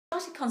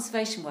started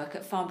conservation work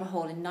at Farnborough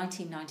Hall in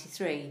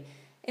 1993.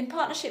 In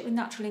partnership with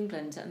Natural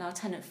England and our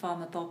tenant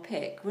farmer Bob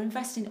Pick, we're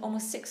investing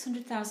almost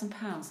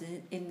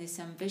 £600,000 in this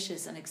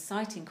ambitious and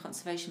exciting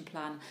conservation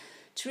plan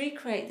to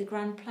recreate the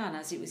Grand Plan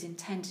as it was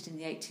intended in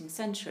the 18th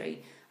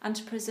century and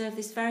to preserve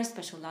this very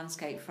special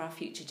landscape for our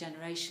future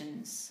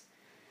generations.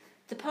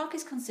 The park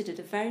is considered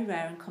a very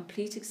rare and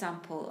complete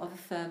example of a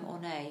ferme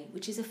ornée,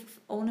 which is an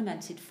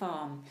ornamented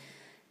farm,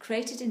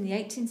 created in the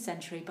 18th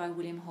century by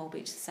William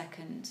Holbeach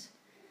II.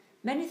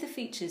 Many of the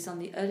features on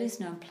the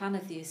earliest known plan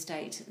of the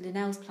estate,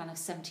 Linnell's Plan of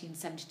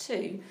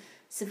 1772,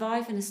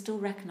 survive and are still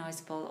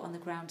recognisable on the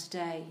ground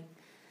today.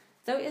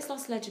 Though it has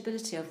lost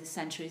legibility over the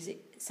centuries,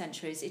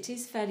 it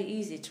is fairly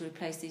easy to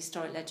replace the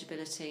historic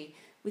legibility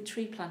with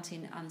tree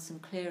planting and some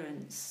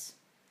clearance.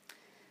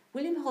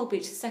 William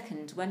Holbeach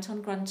II went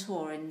on grand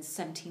tour in the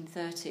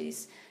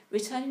 1730s,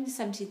 returning in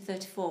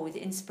 1734 with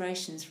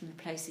inspirations from the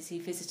places he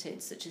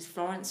visited, such as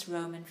Florence,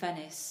 Rome and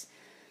Venice.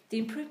 The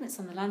improvements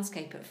on the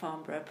landscape at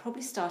Farnborough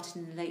probably started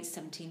in the late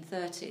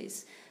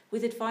 1730s,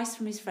 with advice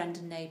from his friend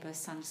and neighbour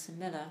Sanderson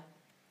Miller.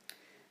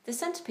 The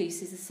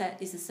centrepiece is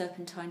a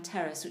serpentine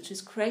terrace, which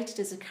was created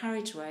as a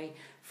carriageway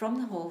from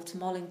the hall to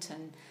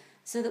Mollington,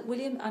 so that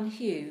William and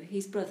Hugh,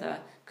 his brother,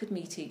 could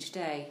meet each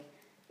day.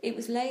 It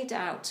was laid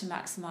out to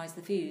maximise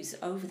the views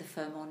over the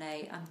ferme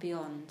ornée and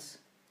beyond.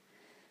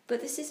 But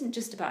this isn't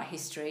just about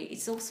history,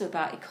 it's also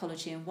about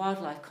ecology and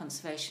wildlife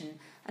conservation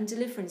and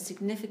delivering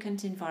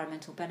significant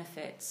environmental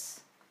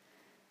benefits.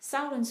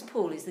 Sowlands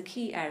Pool is the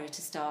key area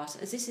to start,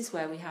 as this is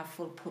where we have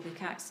full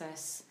public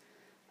access.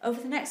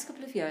 Over the next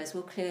couple of years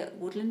we'll clear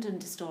woodland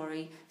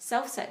understory,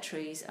 self-set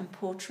trees and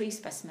poor tree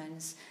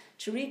specimens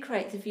to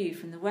recreate the view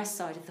from the west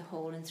side of the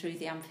hall and through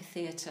the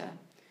amphitheatre.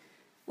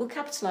 We'll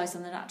capitalise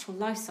on the natural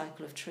life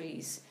cycle of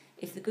trees.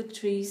 If the good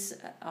trees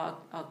are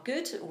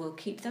good, we'll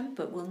keep them,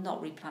 but we'll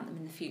not replant them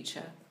in the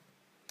future.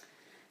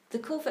 The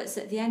culverts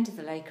at the end of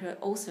the lake are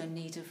also in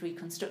need of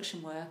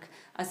reconstruction work,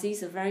 as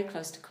these are very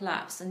close to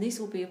collapse, and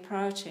these will be a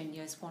priority in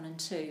years 1 and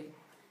 2.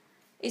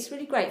 It's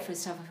really great for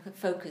us to have a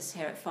focus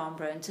here at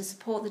Farnborough and to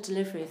support the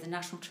delivery of the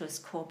National Trust's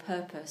core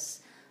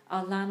purpose,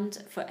 our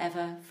land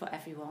forever for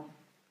everyone.